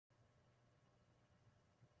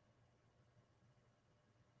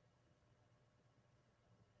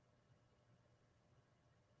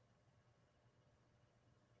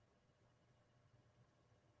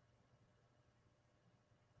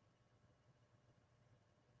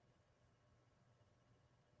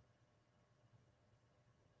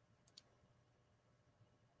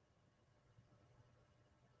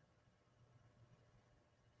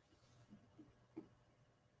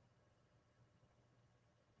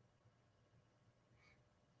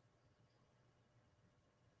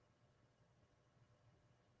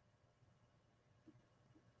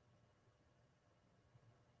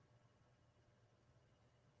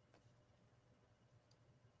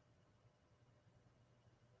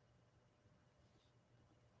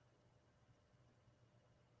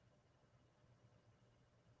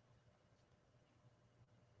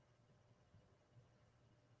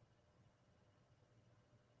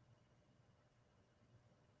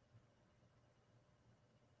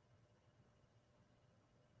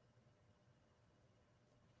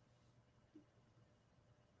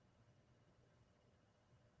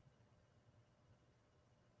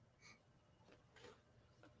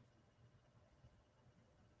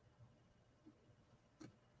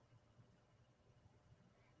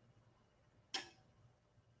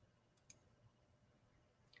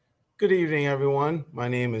Good evening, everyone. My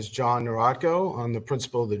name is John Narodko. I'm the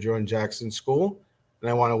principal of the Jordan Jackson School, and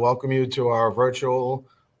I want to welcome you to our virtual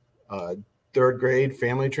uh, third grade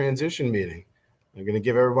family transition meeting. I'm going to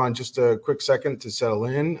give everyone just a quick second to settle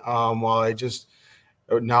in while I just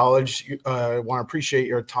acknowledge, I want to appreciate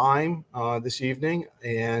your time this evening,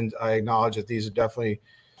 and I acknowledge that these are definitely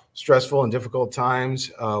stressful and difficult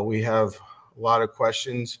times. We have a lot of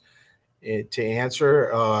questions to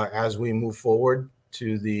answer as we move forward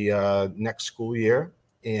to the next school year.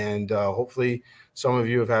 And hopefully some of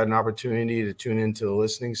you have had an opportunity to tune into the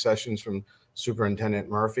listening sessions from Superintendent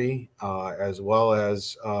Murphy, as well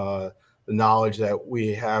as the knowledge that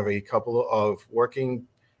we have a couple of working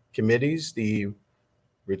committees, the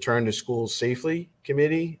Return to School Safely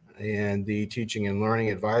Committee and the Teaching and Learning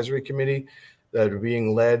Advisory Committee that are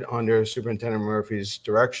being led under Superintendent Murphy's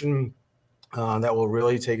direction that will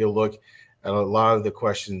really take a look at a lot of the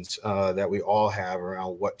questions that we all have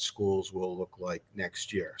around what schools will look like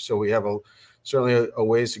next year. So we have certainly a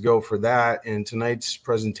ways to go for that. And tonight's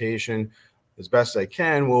presentation, as best I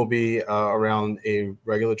can, will be around a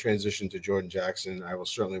regular transition to Jordan Jackson. I will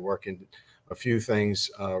certainly work in a few things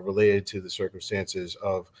related to the circumstances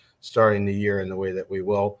of starting the year in the way that we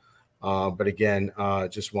will. But again,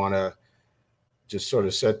 just want to just sort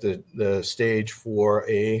of set the stage for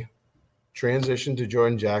a transition to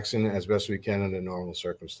Jordan Jackson as best we can under normal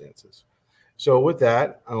circumstances. So with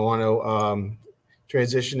that, I want to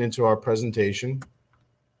transition into our presentation.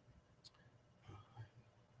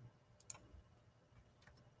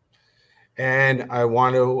 And I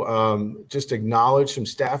want to just acknowledge some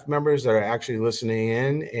staff members that are actually listening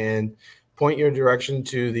in and point your direction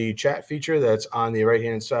to the chat feature that's on the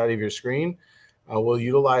right-hand side of your screen. We'll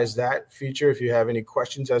utilize that feature if you have any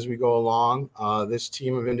questions as we go along. This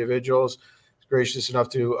team of individuals is gracious enough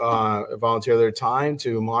to volunteer their time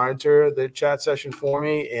to monitor the chat session for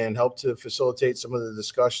me and help to facilitate some of the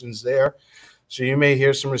discussions there. So you may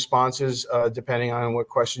hear some responses depending on what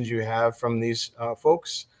questions you have from these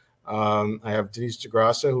folks. I have Denise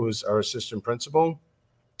DeGrassa, who is our assistant principal,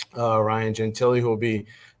 Ryan Gentili, who will be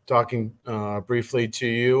talking briefly to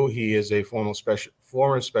you. He is a former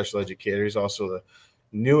special educator. He's also the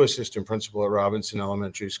new assistant principal at Robinson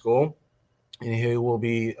Elementary School. And he will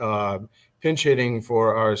be pinch hitting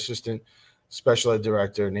for our assistant special ed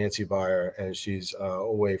director, Nancy Byer, as she's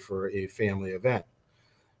away for a family event.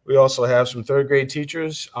 We also have some third grade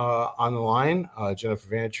teachers on the line,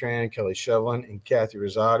 Jennifer Vantran, Kelly Shevlin, and Kathy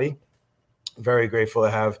Rosati. Very grateful to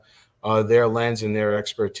have their lens and their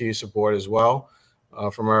expertise aboard as well.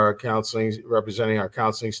 From our counseling, representing our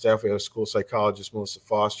counseling staff, we have school psychologist Melissa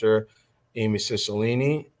Foster, Amy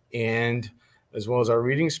Cicilline, and as well as our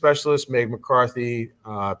reading specialist, Meg McCarthy,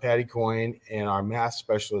 Patty Coyne, and our math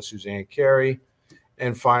specialist, Suzanne Carey.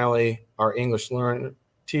 And finally, our English learner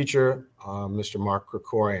teacher, Mr. Mark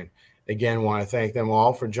Krikorian. Again, want to thank them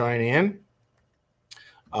all for joining in.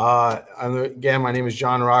 Again, my name is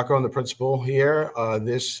John Rocco. I'm the principal here.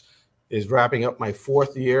 This is wrapping up my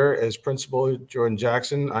fourth year as principal at Jordan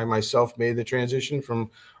Jackson. I myself made the transition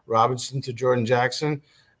from Robinson to Jordan Jackson.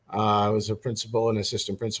 I was a principal and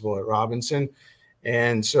assistant principal at Robinson.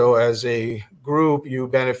 And so as a group, you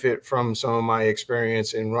benefit from some of my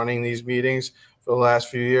experience in running these meetings for the last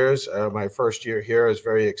few years. My first year here, I was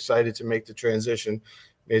very excited to make the transition,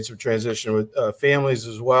 made some transition with families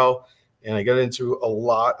as well. And I got into a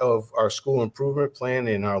lot of our school improvement plan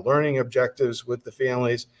and our learning objectives with the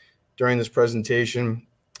families during this presentation.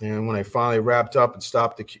 And when I finally wrapped up and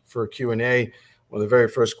stopped for Q&A, one of the very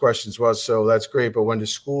first questions was, so that's great, but when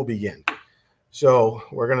does school begin? So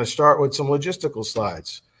we're going to start with some logistical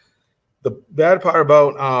slides. The bad part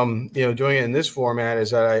about doing it in this format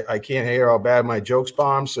is that I can't hear how bad my jokes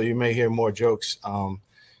bomb, so you may hear more jokes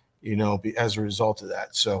as a result of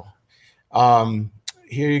that. So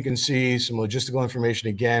here you can see some logistical information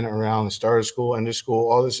again around the start of school, end of school.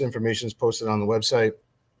 All this information is posted on the website.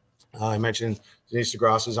 I mentioned Denise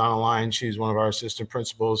DeGrasse is on the line. She's one of our assistant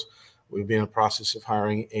principals. We'll be in the process of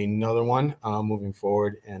hiring another one moving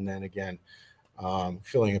forward. And then again,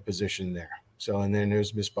 filling a position there. So, and then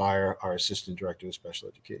there's Ms. Byer, our assistant director of special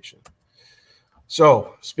education.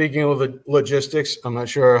 So speaking of logistics, I'm not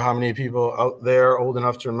sure how many people out there are old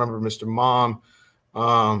enough to remember Mr. Mom,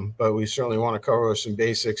 but we certainly want to cover some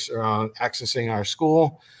basics around accessing our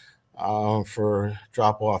school for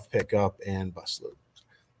drop-off, pickup, and bus loop.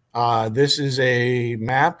 This is a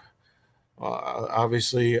map,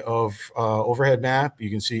 obviously, of overhead map. You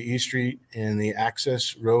can see East Street and the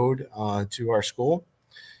access road to our school.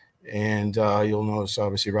 And you'll notice,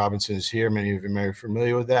 obviously, Robinson is here. Many of you may be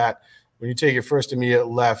familiar with that. When you take your first immediate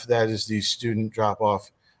left, that is the student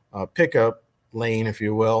drop-off pickup lane, if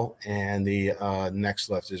you will, and the next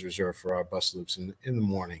left is reserved for our bus loops in the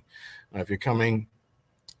morning. If you're coming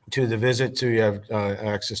to the visit, too, you have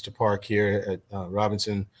access to park here at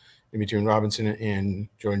Robinson, in between Robinson and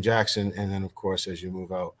Jordan Jackson, and then, of course, as you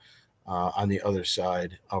move out on the other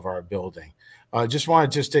side of our building. I just want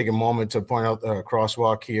to take a moment to point out the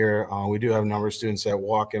crosswalk here. We do have a number of students that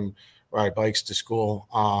walk and ride bikes to school.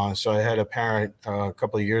 So I had a parent a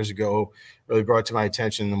couple of years ago really brought to my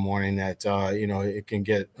attention in the morning that, it can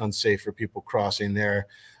get unsafe for people crossing there.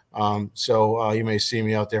 So you may see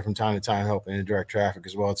me out there from time to time helping to direct traffic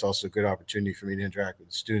as well. It's also a good opportunity for me to interact with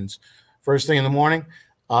the students first thing in the morning.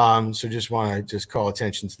 So just want to call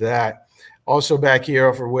attention to that. Also back here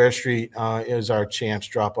off of Ware Street is our Champs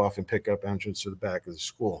drop-off and pickup entrance to the back of the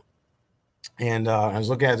school. And I was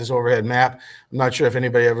looking at this overhead map. I'm not sure if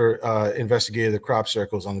anybody ever investigated the crop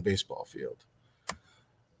circles on the baseball field.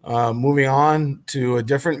 Moving on to a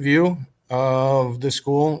different view of the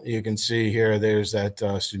school, you can see here there's that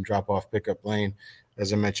student drop-off pickup lane.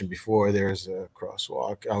 As I mentioned before, there's a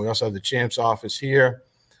crosswalk. We also have the Champs office here,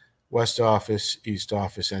 West office, East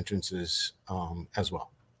office entrances as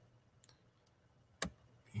well.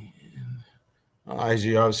 As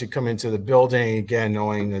you obviously come into the building, again,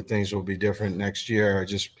 knowing that things will be different next year, I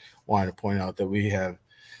just wanted to point out that we have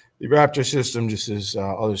the Raptor system just as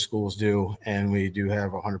other schools do, and we do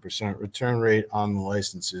have a 100% return rate on the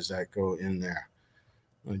licenses that go in there.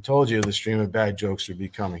 I told you the stream of bad jokes would be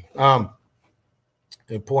coming.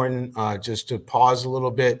 Important just to pause a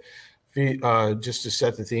little bit, just to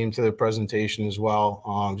set the theme to the presentation as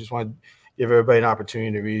well. Just want to give everybody an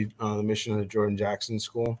opportunity to read the mission of the Jordan Jackson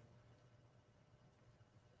School.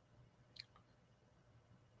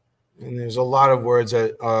 And there's a lot of words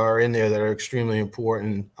that are in there that are extremely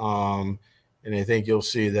important. And I think you'll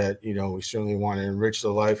see that, we certainly want to enrich the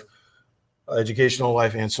life, educational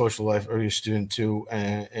life and social life of your student too,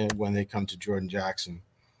 and when they come to Jordan Jackson.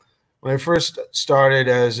 When I first started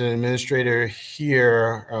as an administrator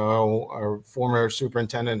here, our former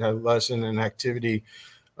superintendent had lesson and activity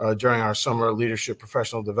during our summer leadership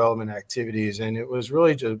professional development activities. And it was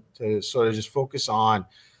really to sort of just focus on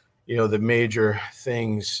the major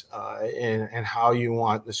things and how you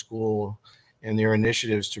want the school and their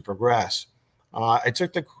initiatives to progress. I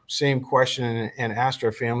took the same question and asked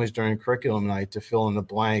our families during curriculum night to fill in the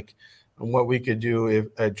blank on what we could do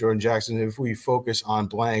at Jordan Jackson if we focus on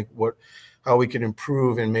blank, how we can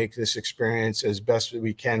improve and make this experience as best as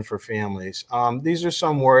we can for families. These are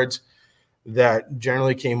some words that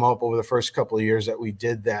generally came up over the first couple of years that we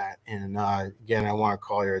did that. And again, I want to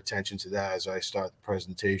call your attention to that as I start the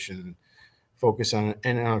presentation and focus on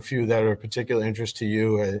a few that are of particular interest to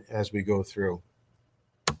you as we go through.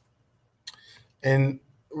 And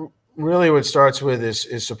really what starts with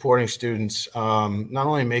is supporting students, not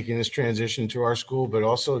only making this transition to our school, but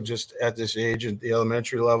also just at this age at the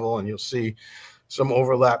elementary level. And you'll see some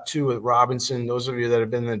overlap too with Robinson. Those of you that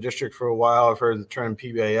have been in the district for a while have heard the term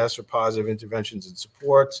PBIS, or positive interventions and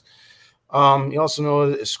supports. You also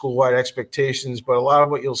know school-wide expectations, but a lot of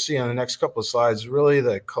what you'll see on the next couple of slides is really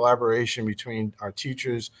the collaboration between our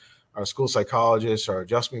teachers, our school psychologists, our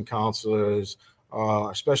adjustment counselors,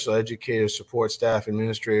 our special educators, support staff,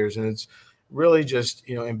 administrators, and it's really just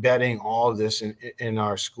embedding all of this in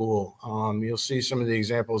our school. You'll see some of the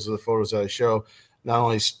examples of the photos that I show, not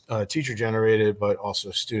only teacher generated, but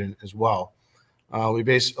also student as well. We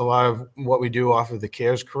base a lot of what we do off of the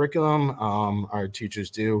CARES curriculum. Our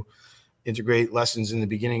teachers do integrate lessons in the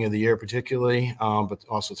beginning of the year particularly, but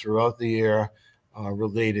also throughout the year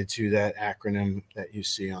related to that acronym that you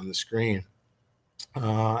see on the screen.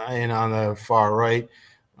 And on the far right,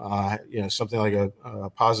 something like a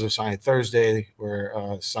Positive Science Thursday,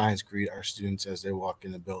 where science greet our students as they walk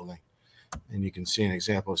in the building. And you can see an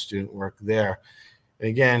example of student work there.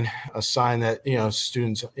 Again, a sign that,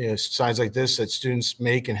 students, signs like this that students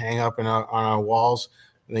make and hang up on our walls,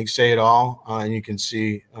 I think say it all. And you can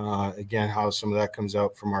see, again, how some of that comes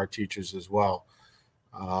out from our teachers as well.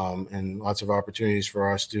 And lots of opportunities for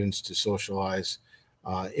our students to socialize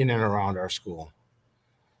in and around our school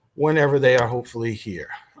whenever they are hopefully here.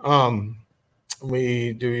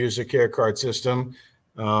 We do use a care card system,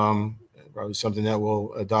 probably something that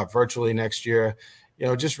we'll adopt virtually next year.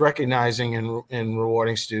 Just recognizing and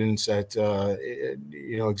rewarding students that,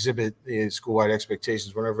 exhibit the school-wide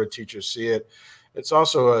expectations whenever teachers see it. It's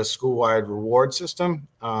also a school-wide reward system,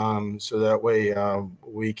 so that way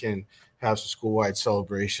we can have some school-wide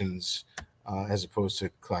celebrations as opposed to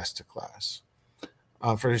class.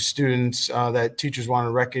 For students that teachers want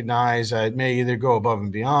to recognize, it may either go above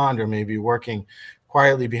and beyond or maybe working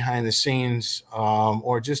quietly behind the scenes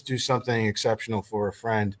or just do something exceptional for a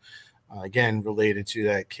friend. again, related to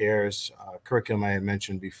that CARES curriculum I had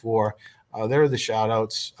mentioned before. There are the shout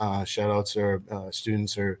outs. Shout outs are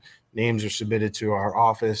students or names are submitted to our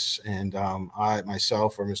office, and I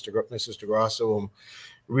myself or Mrs. DeGrasso will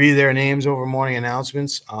read their names over morning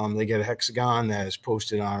announcements. They get a hexagon that is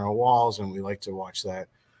posted on our walls, and we like to watch that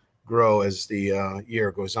grow as the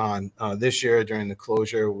year goes on. This year, during the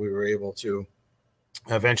closure, we were able to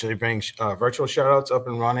eventually bring virtual shout-outs up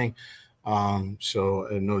and running. So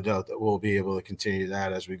no doubt that we'll be able to continue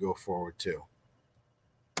that as we go forward too.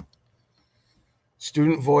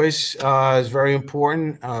 Student voice is very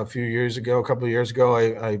important. A couple of years ago,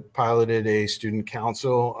 I piloted a student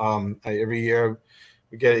council. Every year,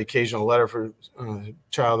 we get an occasional letter for a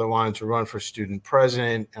child that wanted to run for student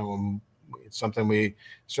president, and it's something we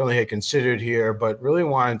certainly had considered here, but really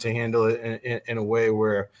wanted to handle it in a way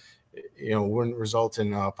where, wouldn't result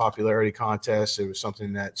in a popularity contest. It was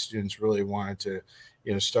something that students really wanted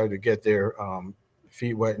to, start to get their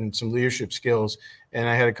feet wet and some leadership skills. And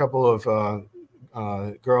I had a couple of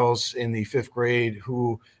girls in the 5th grade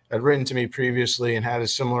who had written to me previously and had a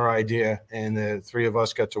similar idea, and the 3 of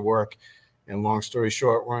us got to work. And long story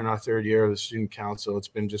short, we're in our 3rd year of the student council. It's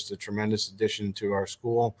been just a tremendous addition to our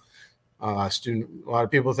school. A lot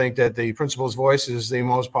of people think that the principal's voice is the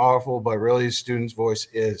most powerful, but really the student's voice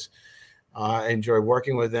is. I enjoy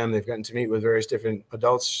working with them. They've gotten to meet with various different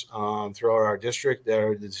adults throughout our district that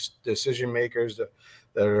are the decision makers,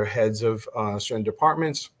 that are heads of certain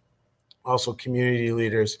departments, also community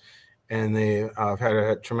leaders, and they have had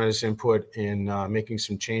a tremendous input in making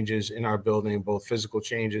some changes in our building, both physical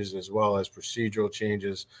changes as well as procedural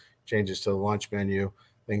changes to the lunch menu,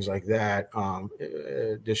 things like that.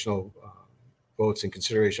 Additional votes in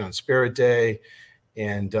consideration on Spirit Day,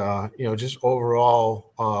 and just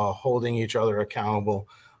overall holding each other accountable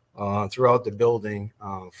throughout the building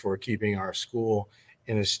for keeping our school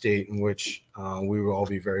in a state in which we will all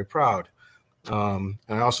be very proud.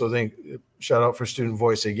 I also think, shout out for student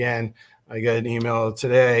voice again. I got an email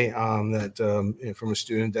today that from a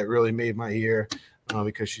student that really made my year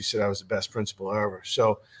because she said I was the best principal ever.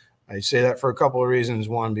 So I say that for a couple of reasons.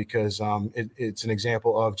 One, because it's an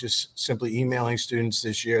example of just simply emailing students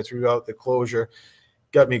this year throughout the closure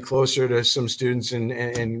got me closer to some students and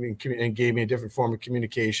gave me a different form of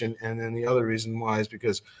communication. And then the other reason why is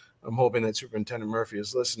because I'm hoping that Superintendent Murphy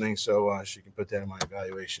is listening, so she can put that in my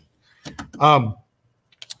evaluation.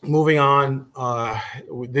 Moving on,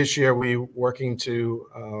 this year we're working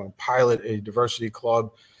to pilot a diversity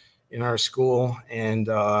club in our school, and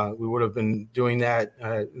we would have been doing that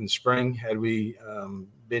in the spring had we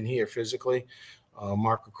been here physically.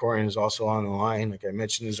 Mark Krikorian is also on the line. Like I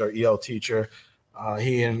mentioned, is our EL teacher.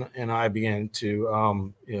 He and I began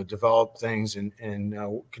to develop things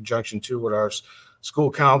in conjunction too with our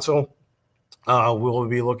school council. We'll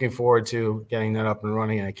be looking forward to getting that up and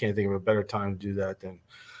running, and I can't think of a better time to do that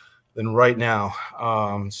than right now.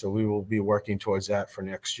 So we will be working towards that for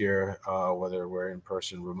next year, whether we're in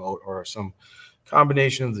person, remote, or some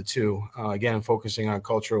combination of the two. Again, focusing on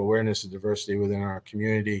cultural awareness and diversity within our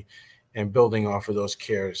community and building off of those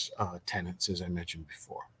CARES tenets, as I mentioned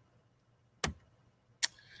before.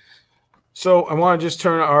 So I want to just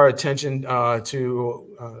turn our attention to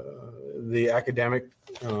the academic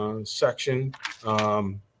section. I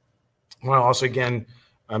want to also, again,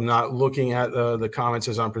 I'm not looking at the comments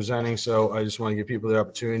as I'm presenting, so I just want to give people the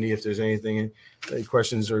opportunity. If there's anything, any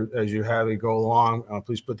questions or as you have it go along,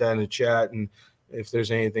 please put that in the chat. And if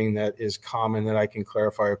there's anything that is common that I can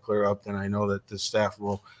clarify or clear up, then I know that the staff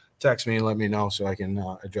will text me and let me know so I can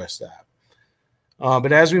address that.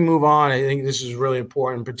 But as we move on, I think this is really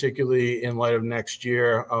important, particularly in light of next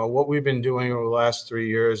year. What we've been doing over the last 3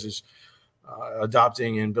 years is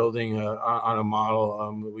adopting and building on a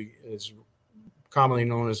model is commonly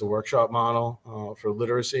known as the workshop model for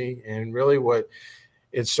literacy. And really what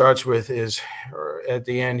it starts with is, at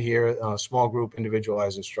the end here, small group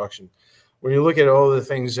individualized instruction. When you look at all the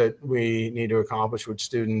things that we need to accomplish with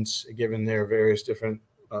students, given their various different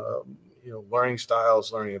learning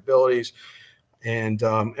styles, learning abilities, and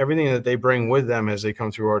everything that they bring with them as they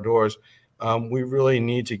come through our doors, we really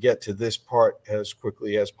need to get to this part as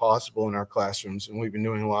quickly as possible in our classrooms. And we've been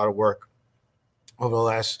doing a lot of work over the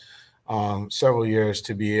last several years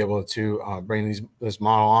to be able to bring this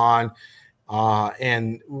model on.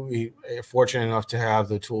 And we are fortunate enough to have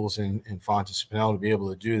the tools in Fontes Pinel to be able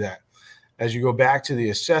to do that. As you go back to the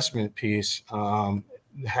assessment piece,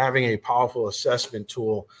 having a powerful assessment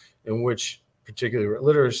tool in which, particularly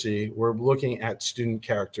literacy, we're looking at student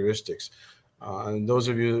characteristics. And those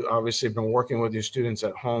of you obviously have been working with your students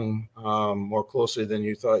at home more closely than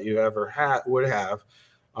you thought you ever would have.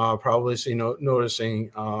 probably see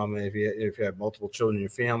noticing if you have multiple children in your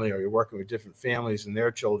family, or you're working with different families and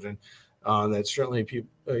their children, that certainly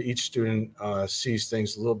each student sees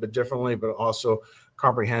things a little bit differently, but also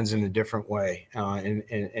comprehends in a different way,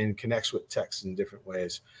 and connects with text in different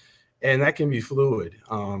ways. And that can be fluid.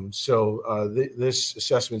 This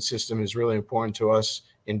assessment system is really important to us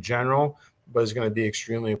in general, but it's going to be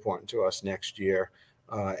extremely important to us next year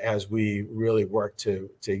as we really work to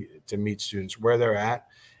meet students where they're at.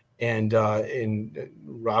 And in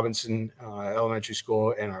Robinson Elementary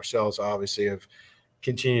School and ourselves, obviously, have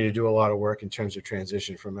continued to do a lot of work in terms of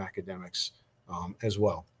transition from academics as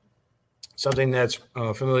well. Something that's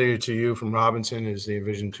familiar to you from Robinson is the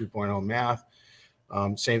Envision 2.0 math.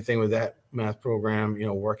 Same thing with that math program,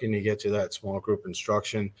 working to get to that small group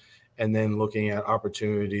instruction, and then looking at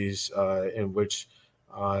opportunities in which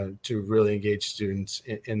to really engage students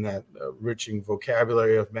in that enriching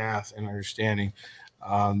vocabulary of math and understanding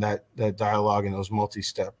that dialogue and those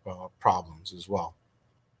multi-step problems as well.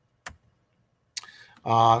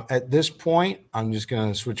 At this point, I'm just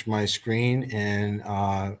going to switch my screen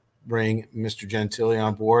and bring Mr. Gentile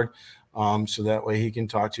on board, so that way he can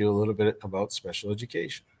talk to you a little bit about special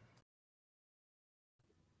education.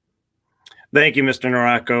 Thank you, Mr.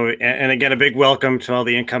 Noracco. And again, a big welcome to all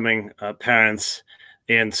the incoming parents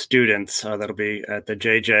and students that'll be at the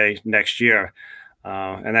JJ next year.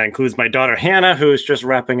 And that includes my daughter, Hannah, who is just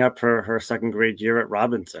wrapping up her second grade year at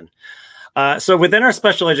Robinson. So within our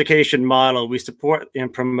special education model, we support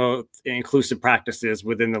and promote inclusive practices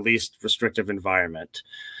within the least restrictive environment.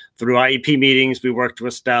 Through IEP meetings, we work to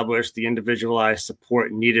establish the individualized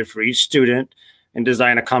support needed for each student and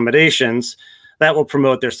design accommodations that will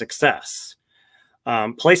promote their success.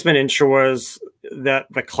 Placement ensures that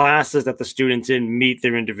the classes that the students in meet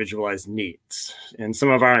their individualized needs. In some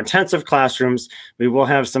of our intensive classrooms, we will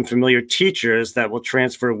have some familiar teachers that will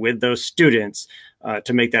transfer with those students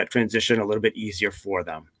to make that transition a little bit easier for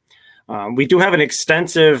them. We do have an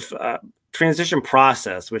extensive transition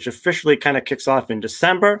process, which officially kind of kicks off in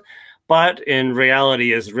December, but in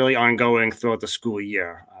reality is really ongoing throughout the school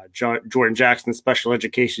year. Jordan Jackson special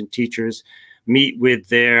education teachers meet with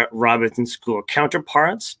their Robinson School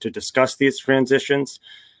counterparts to discuss these transitions.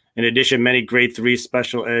 In addition, many grade 3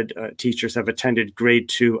 special ed teachers have attended grade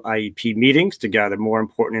 2 IEP meetings to gather more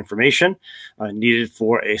important information needed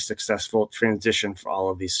for a successful transition for all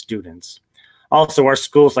of these students. Also, our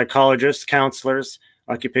school psychologists, counselors,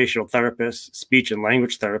 occupational therapists, speech and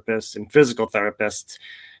language therapists, and physical therapists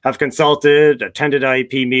have consulted, attended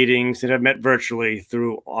IEP meetings, and have met virtually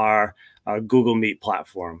through our Google Meet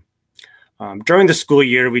platform. During the school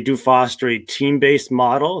year, we do foster a team-based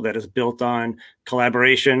model that is built on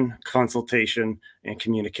collaboration, consultation, and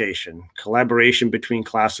communication. Collaboration between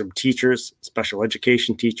classroom teachers, special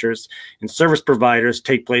education teachers, and service providers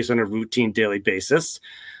take place on a routine daily basis.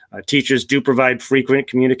 Teachers do provide frequent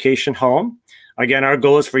communication home. Again, our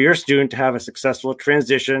goal is for your student to have a successful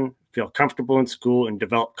transition, feel comfortable in school, and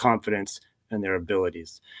develop confidence in their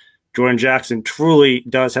abilities. Jordan Jackson truly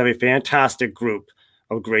does have a fantastic group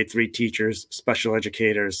of grade 3 teachers, special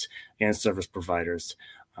educators, and service providers.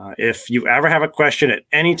 If you ever have a question at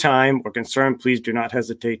any time or concern, please do not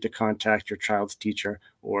hesitate to contact your child's teacher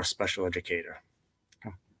or special educator.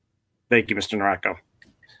 Thank you, Mr. Noracco.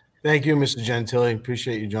 Thank you, Mr. Gentile.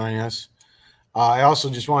 Appreciate you joining us. I also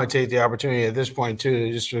just want to take the opportunity at this point,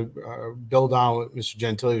 too, just to build on what Mr.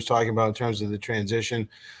 Gentile was talking about in terms of the transition.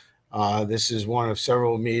 This is one of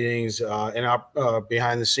several meetings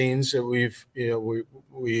behind the scenes that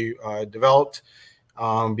we developed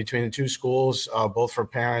between the two schools, both for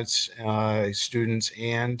parents, students,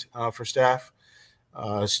 and for staff.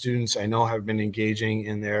 Students I know have been engaging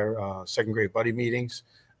in their second grade buddy meetings,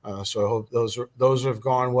 so I hope those have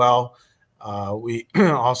gone well. We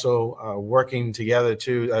also working together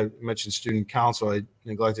too. I mentioned student council. I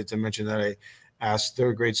neglected to mention that I asked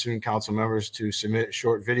third grade student council members to submit a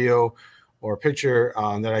short video or a picture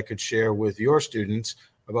that I could share with your students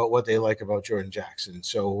about what they like about Jordan Jackson.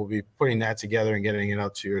 So we'll be putting that together and getting it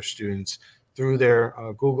out to your students through their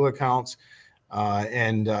Google accounts,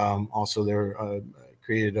 and also they're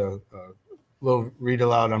created a little read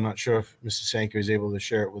aloud. I'm not sure if Mrs. Sanker is able to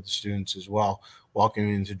share it with the students as well,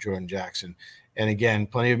 welcoming into Jordan Jackson. And again,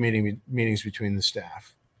 plenty of meetings between the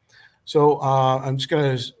staff. So I'm just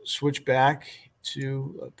going to switch back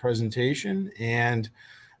to a presentation, and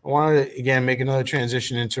I want to again make another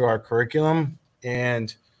transition into our curriculum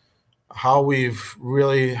and how we've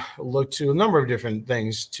really looked to a number of different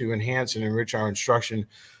things to enhance and enrich our instruction,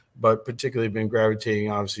 but particularly been gravitating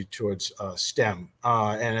obviously towards STEM.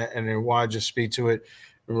 And I want to just speak to it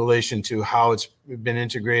in relation to how it's been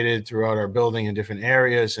integrated throughout our building in different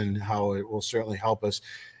areas, and how it will certainly help us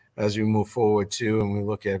as we move forward too, and we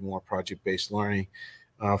look at more project-based learning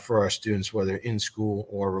for our students, whether in school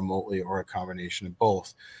or remotely, or a combination of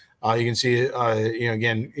both. You can see,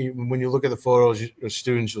 again, when you look at the photos of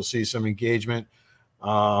students, you'll see some engagement,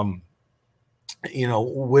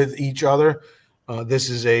 with each other. This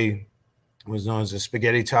is was known as a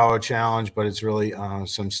spaghetti tower challenge, but it's really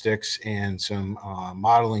some sticks and some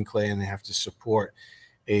modeling clay, and they have to support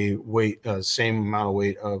a same amount of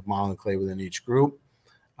weight of modeling clay within each group.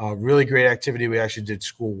 Really great activity. We actually did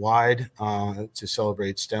school-wide to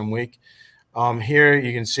celebrate STEM Week. Here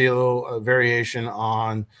you can see a little variation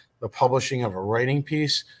on the publishing of a writing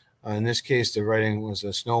piece. In this case, the writing was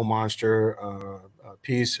a snow monster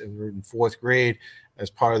piece in 4th grade. As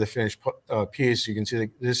part of the finished piece, you can see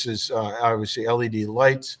that this is obviously LED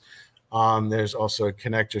lights. There's also a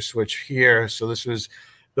connector switch here. So this was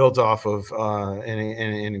built off of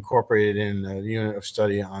and incorporated in a unit of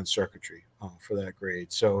study on circuitry for that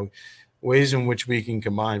grade. So ways in which we can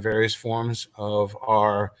combine various forms of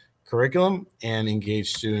our curriculum and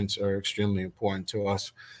engage students are extremely important to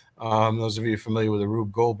us. Those of you familiar with the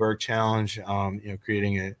Rube Goldberg Challenge,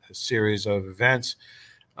 creating a series of events.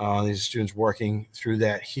 These students working through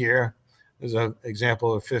that here. There's an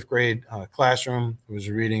example of a 5th grade classroom who was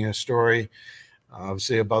reading a story,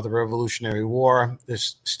 obviously about the Revolutionary War.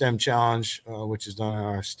 This STEM challenge, which is done in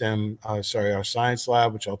our our science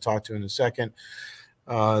lab, which I'll talk to in a second.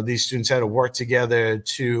 These students had to work together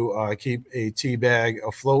to keep a tea bag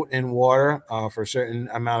afloat in water for a certain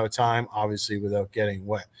amount of time, obviously without getting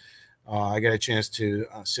wet. I got a chance to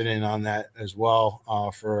sit in on that as well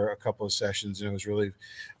for a couple of sessions, and it was really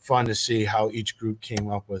fun to see how each group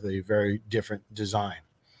came up with a very different design.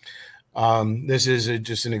 This is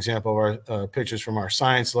just an example of our pictures from our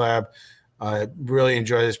science lab. I really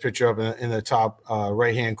enjoy this picture up in the top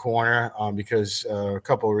right-hand corner because a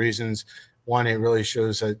couple of reasons. One, it really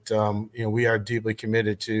shows that we are deeply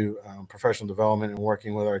committed to professional development and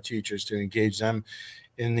working with our teachers to engage them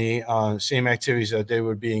in the same activities that they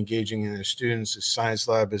would be engaging in their students. The science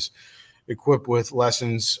lab is equipped with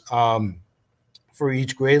lessons for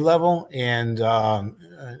each grade level, and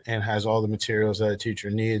has all the materials that a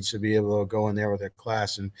teacher needs to be able to go in there with their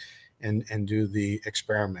class and do the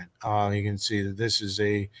experiment. You can see that this is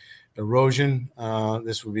a erosion.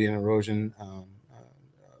 This would be an erosion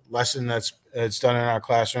lesson that's done in our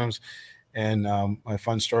classrooms. And my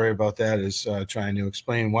fun story about that is trying to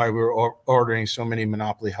explain why we're ordering so many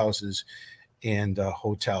Monopoly houses and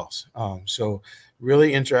hotels. So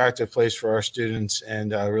really interactive place for our students,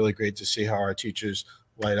 and really great to see how our teachers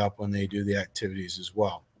light up when they do the activities as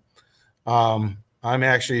well. I'm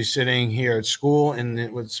actually sitting here at school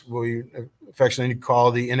in what we affectionately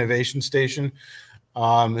call the Innovation Station.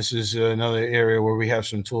 This is another area where we have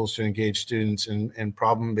some tools to engage students in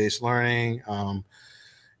problem-based learning,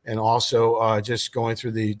 and also just going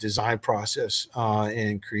through the design process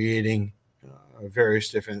and creating various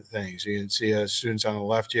different things. You can see students on the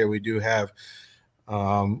left here, we do have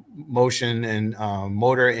motion and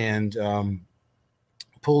motor and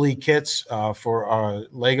pulley kits for our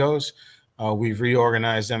Legos. We've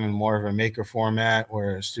reorganized them in more of a maker format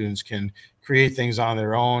where students can create things on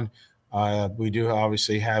their own. We do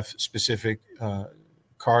obviously have specific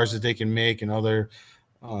cars that they can make and other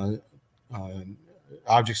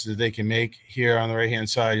objects that they can make. Here on the right-hand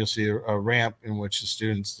side, you'll see a ramp in which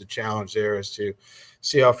the challenge there is to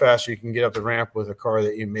see how fast you can get up the ramp with a car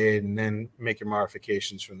that you made, and then make your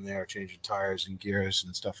modifications from there, changing tires and gears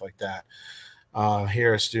and stuff like that.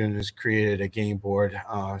 Here, a student has created a game board,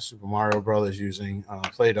 Super Mario Brothers, using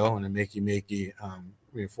Play-Doh and a makey,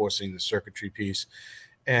 reinforcing the circuitry piece.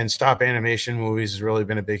 And stop animation movies has really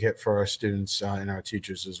been a big hit for our students and our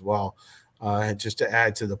teachers as well. Just to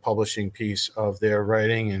add to the publishing piece of their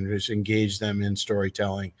writing and just engage them in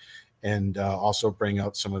storytelling, and also bring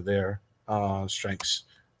out some of their strengths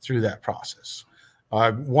through that process.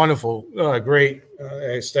 Wonderful, great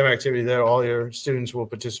STEM activity that all your students will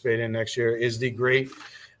participate in next year is the great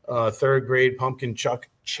 3rd grade Pumpkin Chuck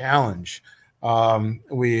Challenge.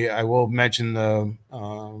 I will mention the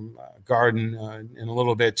garden in a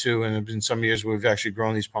little bit too, and in some years we've actually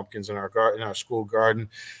grown these pumpkins in our school garden.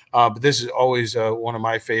 But this is always one of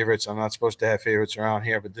my favorites. I'm not supposed to have favorites around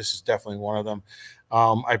here, but this is definitely one of them.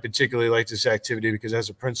 I particularly like this activity because, as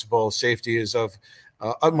a principal, safety is of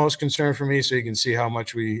utmost concern for me. So you can see how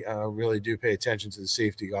much we really do pay attention to the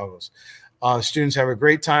safety goggles. Students have a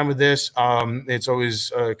great time with this. It's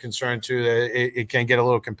always a concern too that it can get a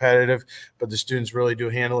little competitive, but the students really do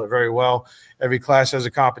handle it very well. Every class has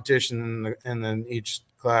a competition, and then each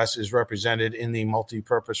class is represented in the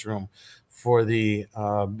multi-purpose room for the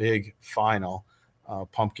big final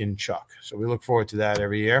pumpkin chuck. So we look forward to that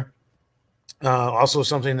every year. Also,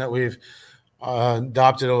 something that we've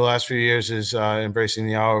adopted over the last few years is embracing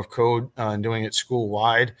the hour of code and doing it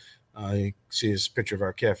school-wide. You can see this picture of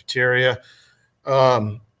our cafeteria.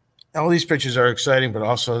 All these pictures are exciting, but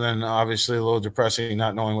also then obviously a little depressing,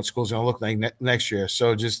 not knowing what school's going to look like next year.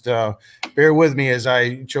 So just bear with me as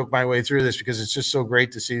I choke my way through this, because it's just so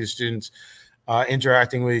great to see the students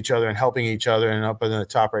interacting with each other and helping each other. And up in the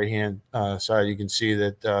top right-hand side, you can see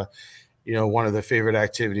that, one of the favorite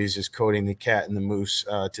activities is coding the cat and the moose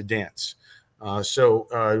to dance. So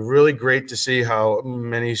really great to see how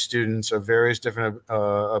many students of various different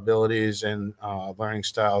abilities and learning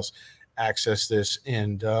styles access this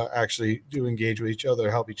and actually do engage with each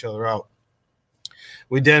other, help each other out.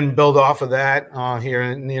 We then build off of that here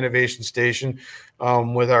in the Innovation Station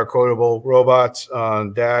with our codable robots.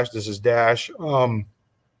 Dash, this is Dash. On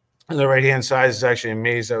the right-hand side is actually a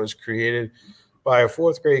maze that was created by a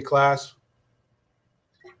 4th grade class.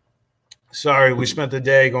 Sorry, we spent the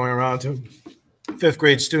day going around to 5th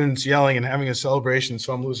grade students yelling and having a celebration,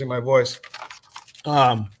 so I'm losing my voice.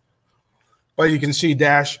 But you can see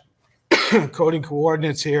Dash coding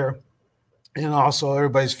coordinates here, and also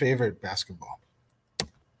everybody's favorite, basketball.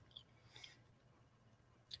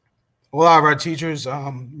 A lot of our teachers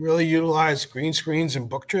really utilize green screens and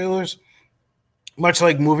book trailers. Much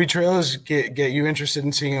like movie trailers get you interested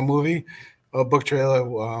in seeing a movie, a book trailer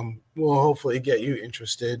will hopefully get you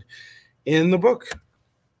interested in the book.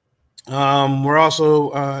 We're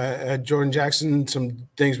also at Jordan Jackson, some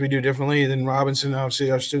things we do differently than Robinson.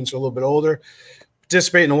 Obviously, our students are a little bit older.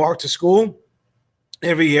 Participate in the Walk to School.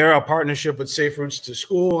 Every year, our partnership with Safe Routes to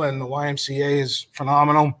School and the YMCA is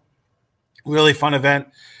phenomenal. Really fun event.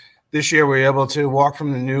 This year, we were able to walk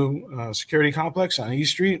from the new security complex on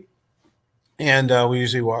East Street. And we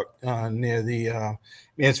usually walk near the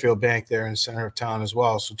Mansfield Bank there in the center of town as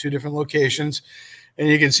well. So 2 different locations. And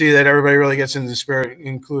you can see that everybody really gets into the spirit,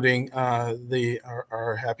 including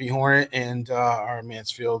our Happy Hornet and our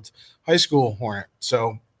Mansfield High School Hornet.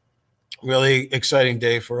 So really exciting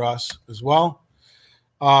day for us as well.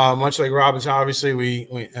 Much like Robinson, obviously,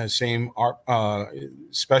 we same art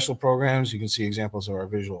special programs. You can see examples of our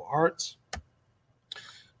visual arts,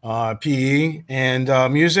 PE,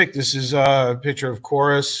 and music. This is a picture of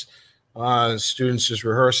chorus. Students just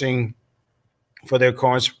rehearsing for their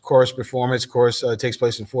chorus performance. Chorus takes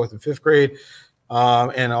place in 4th and 5th grade.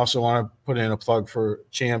 And also want to put in a plug for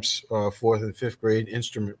Champs 4th and 5th grade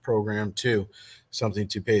instrument program too. Something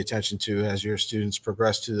to pay attention to as your students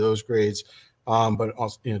progress to those grades. But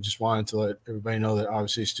also, just wanted to let everybody know that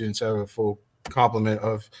obviously students have a full complement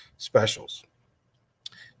of specials.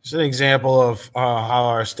 Just an example of how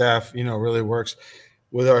our staff, really works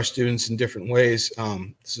with our students in different ways.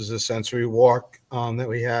 This is a sensory walk that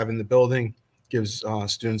we have in the building. Gives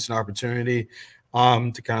students an opportunity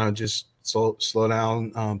to kind of just slow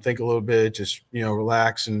down, think a little bit, just,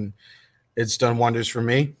 relax. And it's done wonders for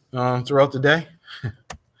me throughout the day.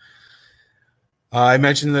 I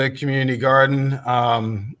mentioned the community garden,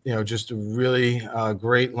 just a really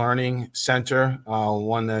great learning center,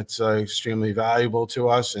 one that's extremely valuable to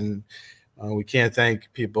us. And we can't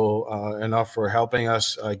thank people enough for helping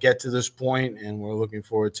us get to this point. And we're looking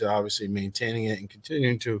forward to obviously maintaining it and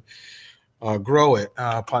continuing to grow it,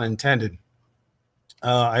 pun intended.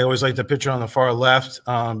 I always like the picture on the far left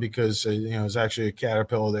because, it's actually a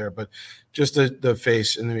caterpillar there, but just the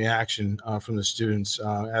face and the reaction from the students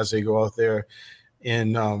as they go out there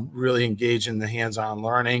and really engage in the hands-on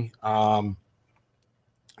learning.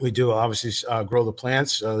 We do obviously grow the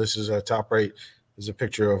plants. This is top right is a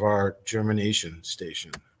picture of our germination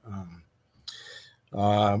station.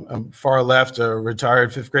 Far left, a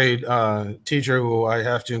retired 5th grade teacher who I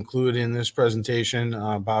have to include in this presentation,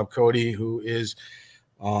 Bob Cody, who is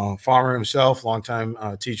farmer himself, longtime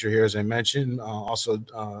teacher here, as I mentioned, also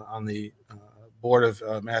on the board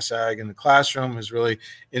of Mass Ag in the classroom, is really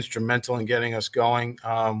instrumental in getting us going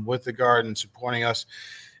with the garden, supporting us.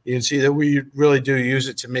 You can see that we really do use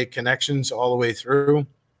it to make connections all the way through.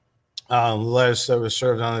 The lettuce that was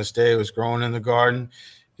served on this day was grown in the garden.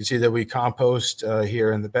 You can see that we compost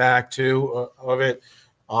here in the back too of it.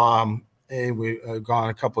 And we've gone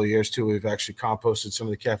a couple of years too. We've actually composted some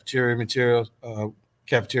of the cafeteria materials,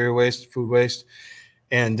 cafeteria waste, food waste,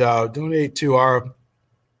 and donate to our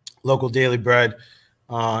local Daily Bread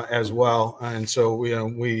as well. And so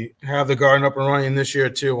we have the garden up and running this year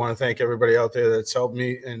too. I want to thank everybody out there that's helped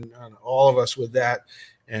me and all of us with that.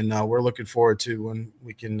 And we're looking forward to when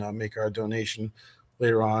we can make our donation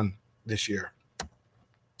later on this year.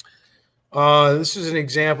 This is an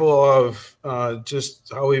example of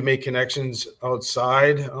just how we make connections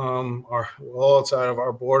outside outside of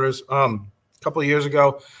our borders. A couple of years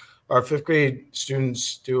ago, our fifth grade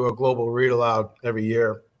students do a global read aloud every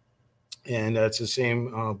year, and that's the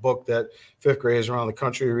same book that fifth graders around the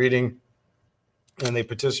country reading, and they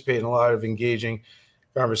participate in a lot of engaging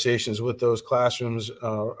conversations with those classrooms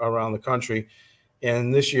around the country.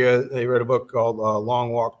 And this year, they read a book called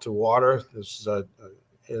Long Walk to Water. This is a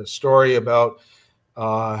story about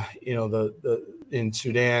in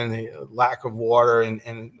Sudan the lack of water,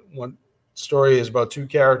 and one story is about two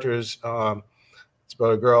characters. It's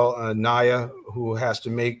about a girl, Naya, who has to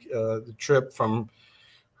make the trip from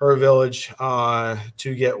her village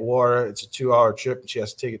to get water. It's a 2-hour trip, and she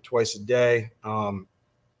has to take it twice a day.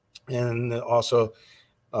 And also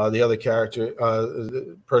the other character,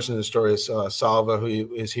 the person in the story is Salva, who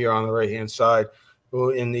is here on the right-hand side,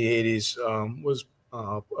 who in the 80s was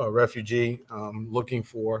a refugee looking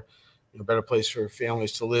for a better place for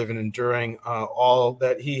families to live and enduring all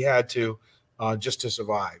that he had to just to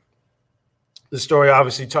survive. The story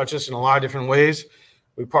obviously touches us in a lot of different ways.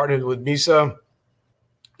 We partnered with MISA,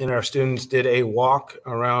 and our students did a walk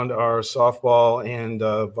around our softball and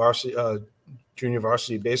junior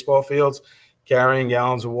varsity baseball fields, carrying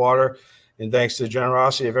gallons of water. And thanks to the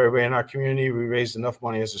generosity of everybody in our community, we raised enough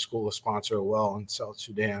money as a school to sponsor a well in South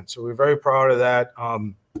Sudan. So we're very proud of that.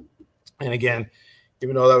 And again,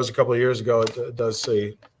 even though that was a couple of years ago, it does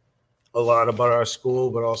say a lot about our school,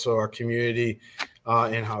 but also our community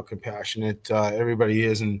and how compassionate everybody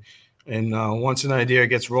is. And once an idea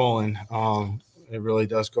gets rolling, it really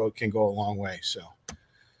can go a long way. So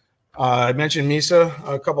I mentioned MISA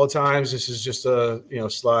a couple of times. This is just a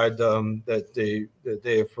slide that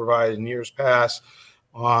they have provided in years past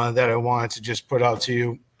that I wanted to just put out to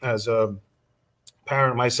you as a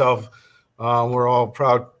parent myself. We're all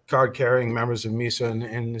proud card-carrying members of MISA,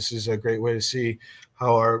 and this is a great way to see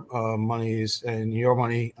how our money is, and your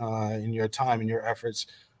money and your time and your efforts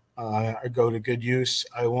go to good use.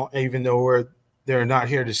 I won't, even though they're not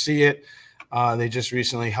here to see it. They just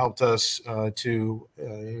recently helped us to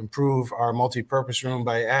improve our multi-purpose room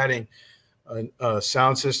by adding a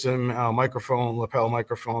sound system, microphone, lapel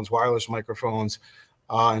microphones, wireless microphones,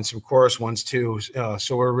 and some chorus ones too.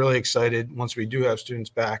 So we're really excited once we do have students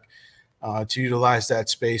back to utilize that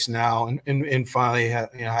space now and finally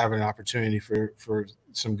have an opportunity for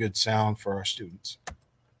some good sound for our students.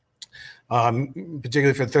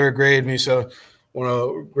 Particularly for third grade, MISA, one of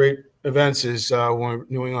the great events is when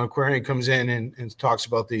New England Aquarium comes in and talks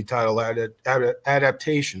about the title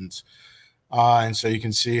adaptations. And so you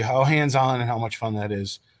can see how hands-on and how much fun that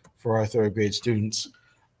is for our third grade students.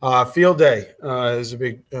 Field day is a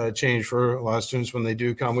big change for a lot of students when they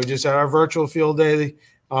do come. We just had our virtual field day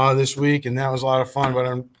this week, and that was a lot of fun. But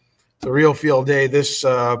on the real field day, this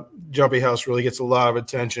jumpy house really gets a lot of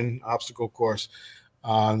attention, obstacle course.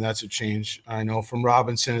 That's a change I know from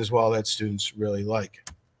Robinson as well that students really like.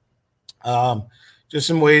 Just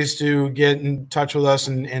some ways to get in touch with us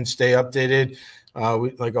and stay updated.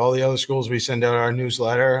 Like all the other schools, we send out our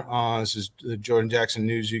newsletter. This is the Jordan Jackson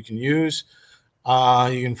News you can use.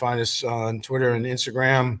 You can find us on Twitter and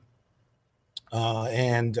Instagram,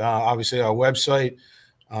 and obviously our website.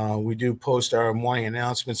 We do post our morning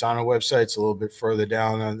announcements on our website. It's a little bit further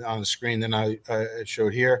down on the screen than I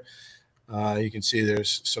showed here. You can see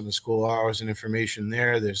there's some of the school hours and information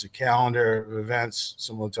there. There's a calendar of events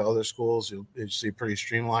similar to other schools. You'll see a pretty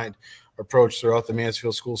streamlined approach throughout the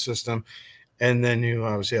Mansfield school system. And then you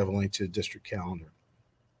obviously have a link to the district calendar.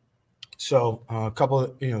 So a couple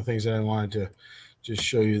of things that I wanted to just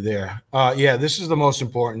show you there. Yeah, this is the most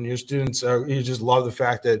important. Your students, you just love the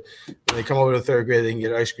fact that when they come over to third grade, they can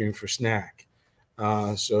get ice cream for snack.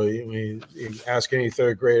 So you ask any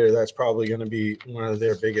third grader, that's probably going to be one of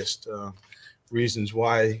their biggest reasons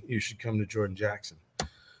why you should come to Jordan Jackson.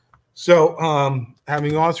 So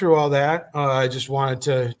having gone through all that, I just wanted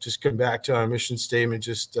to just come back to our mission statement,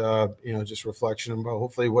 just reflection about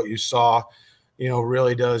hopefully what you saw,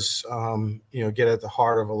 really does, get at the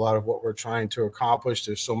heart of a lot of what we're trying to accomplish.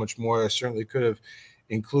 There's so much more I certainly could have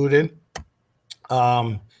included.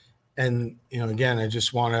 And, again, I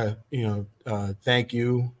just want to, thank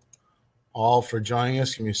you all for joining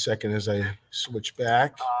us. Give me a second as I switch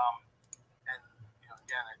back.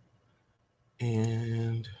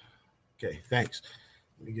 Okay, thanks.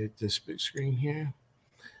 Let me get this big screen here.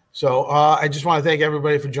 So I just want to thank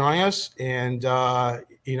everybody for joining us. And,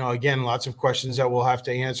 again, lots of questions that we'll have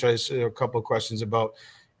to answer. A couple of questions about,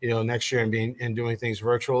 next year and doing things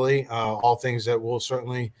virtually, all things that we'll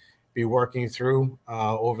certainly be working through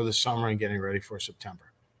over the summer and getting ready for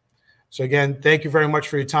September. So again, thank you very much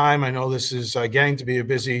for your time. I know this is getting to be a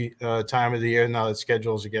busy time of the year now that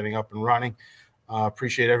schedules are getting up and running.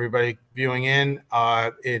 Appreciate everybody viewing in.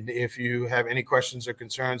 And if you have any questions or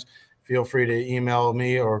concerns, feel free to email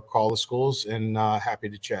me or call the schools, and happy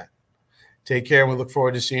to chat. Take care, and we look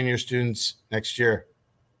forward to seeing your students next year.